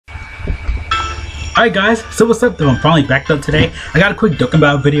Alright guys, so what's up? I'm finally back up today. I got a quick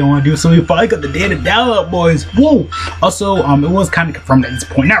DragonBallZ video I want to do, so we finally got the data download, boys. Whoa! Also, it was kind of confirmed at this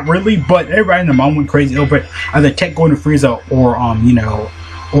point. Not really, but everybody and their mom went crazy over it. Either TEQ going to FRIEZA or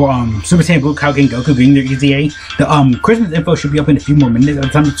Super Saiyan Blue Kaioken Goku getting their EZA. The Christmas info should be up in a few more minutes at the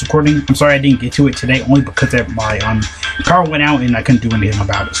time it's recording. I'm sorry I didn't get to it today, only because my power went out and I couldn't do anything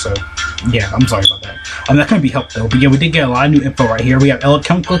about it. So yeah, I'm sorry about that. That couldn't be helped though. But yeah, we did get a lot of new info right here. We have LA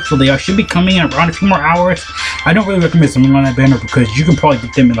Chemicals, so they should be coming in around a few more hours. I don't really recommend something on that banner because you can probably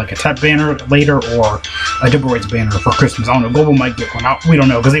get them in like a tap banner later or a double rates banner for Christmas. I don't know. Global might get one out. We don't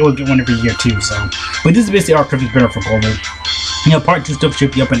know because they will get one every year too. So, but this is basically our Christmas banner for Global. You know, part 2 stuff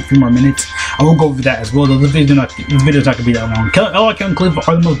should be up in a few more minutes. I will go over that as well, though this video is not going to be that long. LA Chemicals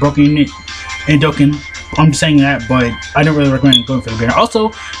are the most broken unit in Dokkan. I'm just saying that, but I don't really recommend going for the banner. Also,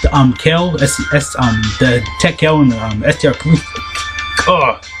 the the TEQ Kale and the STR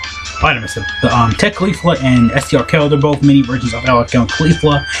Khalifa. I missed it. The TEQ Khalifa and STR Kale, they're both mini versions of LA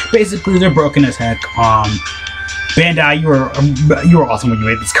Khalifa. Basically, they're broken as heck. Bandai, you were awesome when you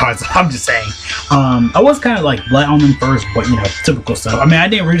made these cards. I'm just saying. I was kind of like light on them first, but you know, typical stuff. I mean, I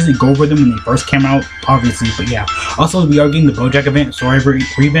didn't originally go over them when they first came out, obviously, but yeah. Also, we are getting the BoJack event, story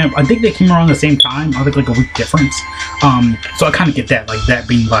revamp. I think they came around the same time. I think like a week difference. So I kind of get that, like that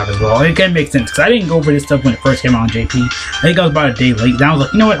being live as well. It kind of makes sense because I didn't go over this stuff when it first came out on JP. I think I was about a day late. Then I was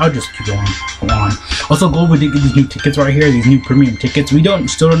like, you know what? I'll just keep going. Also, Global did get these new tickets right here. These new premium tickets. We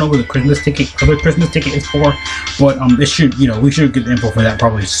still don't know what the Christmas ticket is for. But it should, you know, we should get the info for that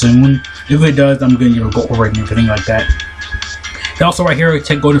probably soon. If it does, I'm gonna, you know, go over it and everything like that. And also right here,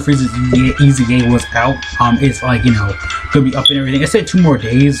 TEQ Golden Frieza's EZA was out. It's like, you know, gonna be up and everything. It said 2 more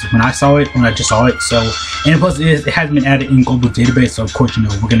days when I just saw it. So, and plus it hasn't been added in global database. So of course, you know,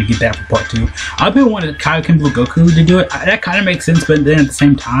 we're gonna get that for part 2. I've been wanting Kaioken Blue Goku to do it. That kind of makes sense, but then at the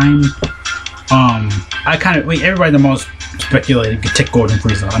same time, everybody the most speculated TEQ Golden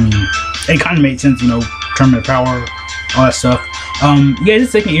Frieza. I mean, it kind of made sense, you know, tournament power, all that stuff. Yeah, this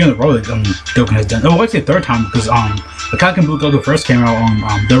is the second year in a row that Dokkan has done. Oh, actually the 3rd time because the Kaioken Blue Goku first came out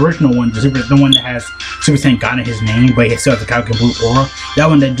on the original one, the one that has Super Saiyan God in his name, but he still has the Kaioken Blue aura. That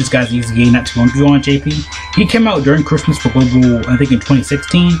one that just got his EZA not too long ago on JP. He came out during Christmas for Global, I think in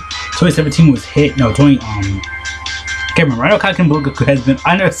 2016. 2017 was hit. No, I can't remember. I know Kaioken Blue Goku has been.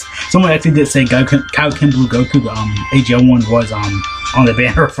 I know someone actually did say Kaioken Blue Goku, the AGL one, was on the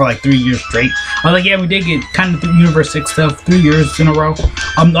banner for like 3 years straight. I was like, yeah, we did get kind of Universe 6 stuff 3 years in a row.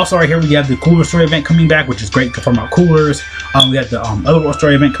 Also right here we have the Cooler Story event coming back, which is great to farm out coolers. We have the Other World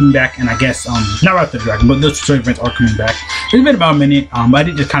Story event coming back, and I guess not Wrath of the Dragon, but those story events are coming back. It's been about a minute. But I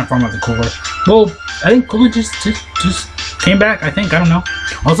did just kind of farm out the cooler. Well, I think cooler just came back, I think. I don't know.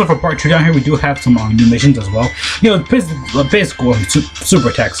 Also for part 2 down here, we do have some new missions as well. You know, physical super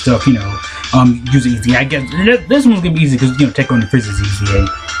attack stuff, you know, use EZA. I guess this one's gonna be easy because, you know, TEQ on the Frieza's EZA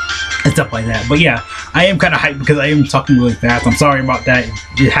and stuff like that. But yeah, I am kind of hyped because I am talking really fast. I'm sorry about that.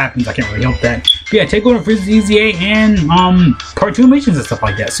 It happens. I can't really help that. But yeah, TEQ on the Frieza's EZA and part 2 missions and stuff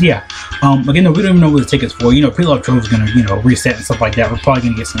like that. So yeah, again, we don't even know what the ticket's for. You know, pre-love trove is gonna, you know, reset and stuff like that. We're probably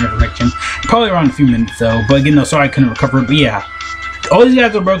gonna get some information, probably around a few minutes though. But again, no, sorry I couldn't recover it. But yeah, all these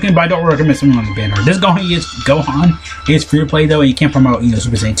guys are broken, but I don't recommend something on the banner. This Gohan is free to play though, and you can promote, you know,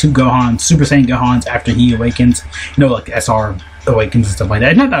 Super Saiyan 2 Gohan, Super Saiyan Gohans after he awakens. You know, like SR awakens and stuff like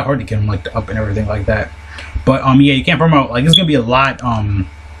that. It's not that hard to get him like the up and everything like that. But yeah, you can't promote. Like it's gonna be a lot. I don't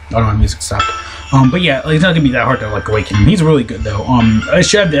know, my music stopped. But yeah, like, it's not gonna be that hard to like awaken him. He's really good though. I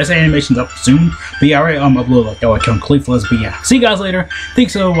should have the SA animations up soon. But yeah, I already upload like Khalifa's. But yeah, see you guys later.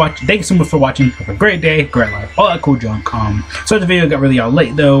 Thanks so much for watching. Have a great day, great life, all that cool junk. So the video got really out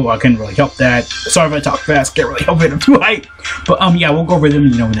late though. I couldn't really help that. Sorry if I talk fast. Can't really help it. I'm too hyped. But yeah, we'll go over them,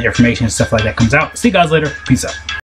 you know, when the information and stuff like that comes out. See you guys later. Peace out.